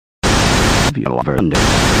What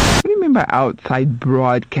do you mean by outside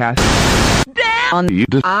broadcast? Damn!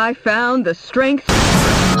 I found the strength.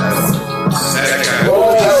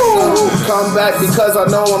 Come back because I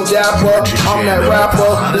know I'm dapper. I'm that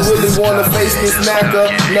rapper who really wanna face this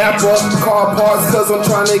Napa car parts, cause I'm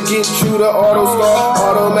trying to get you to auto start.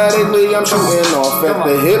 Automatically I'm shooting off at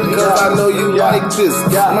the hip, cause I know you like this.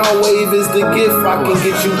 My wave is the gift, I can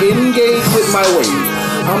get you engaged with my wave.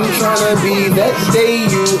 I'm tryna be that day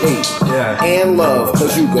you hate and love,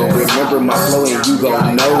 cause you gon' remember my flow and you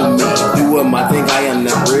gon' know me. Doing my thing, I am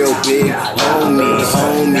the real big homie.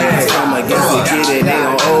 I'm against the kid and they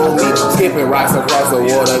don't owe me. Skipping rocks across the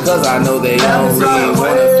water, cause I know they only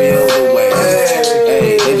wanna feel the way.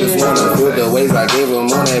 Hey, they just wanna feel the ways I gave them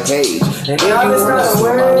on that page. And if you wanna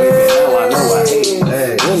feel my baby, now I know I hate.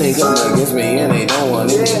 When they come against me and they don't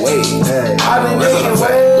want any way. I've been making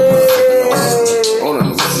waves.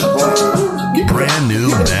 Brand new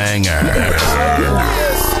banger.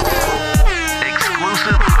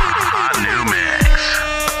 Exclusive hot new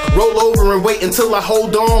mix. Roll over and wait until I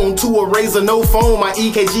hold on to a razor, no phone. My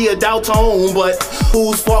EKG a dial tone, but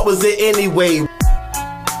whose fault was it anyway?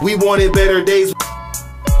 We wanted better days.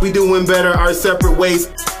 We doing better our separate ways.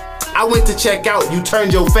 I went to check out, you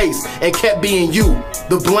turned your face and kept being you.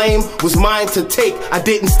 The blame was mine to take. I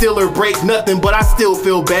didn't steal or break nothing, but I still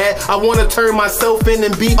feel bad. I wanna turn myself in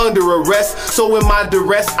and be under arrest. So in my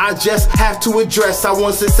duress, I just have to address I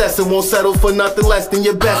want success and won't settle for nothing less than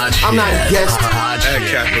your best. I'm not a guest. At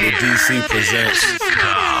Capital DC presents.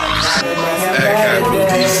 At Capital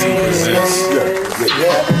DC presents.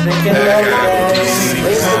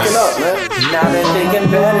 Now they're thinking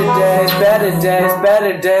better days, better days,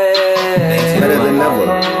 better days. Better than never.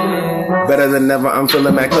 Better than never, I'm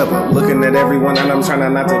feeling that clever. Looking at everyone and I'm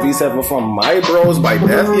trying not to be separate from my bros by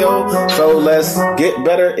death, yo. So let's get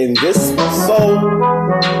better in this soul.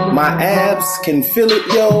 My abs can feel it,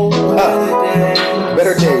 yo.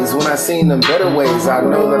 Better days when I seen them better ways. I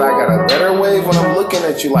know that I got a better wave when I'm looking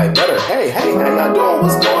at you like better. Hey, how y'all doing?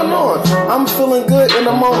 What's going on? I'm feeling good in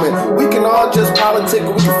a moment. We can all just politic,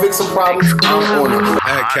 we can fix some problems. I'm on it.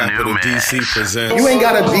 At Capital DC presents. You ain't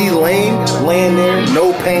gotta be lame, laying there,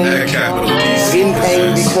 no pain. At Capital DC in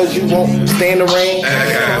pain because you won't stand the rain.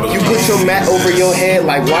 You put your mat over your head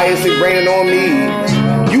like, why is it raining on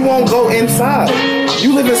me? You won't go inside.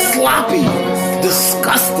 You living sloppy,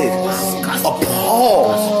 disgusted,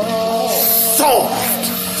 appalled,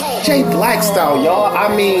 soft. J Black style, y'all. I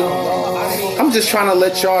mean, I'm just trying to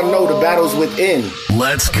let y'all know the battle's within.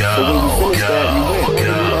 Let's go.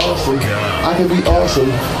 I can be awesome.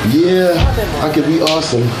 Yeah, I can be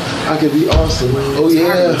awesome. I can be awesome. Oh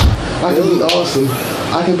yeah, I can be awesome.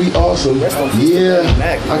 I can be awesome. Yeah,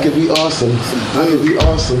 I can be awesome. I can be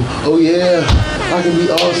awesome. Oh yeah, I can be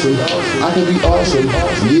awesome. I can be awesome.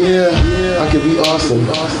 Yeah, I can be awesome.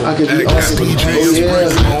 I can be awesome. Oh yeah,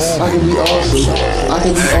 I can be awesome. I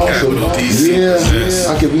can be awesome. Yeah,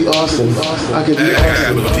 I can be awesome. I can be awesome.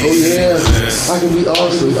 Oh yeah, I can be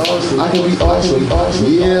awesome. I can be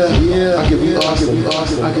awesome. Yeah, I can be awesome.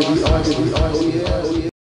 I can be awesome. Oh yeah.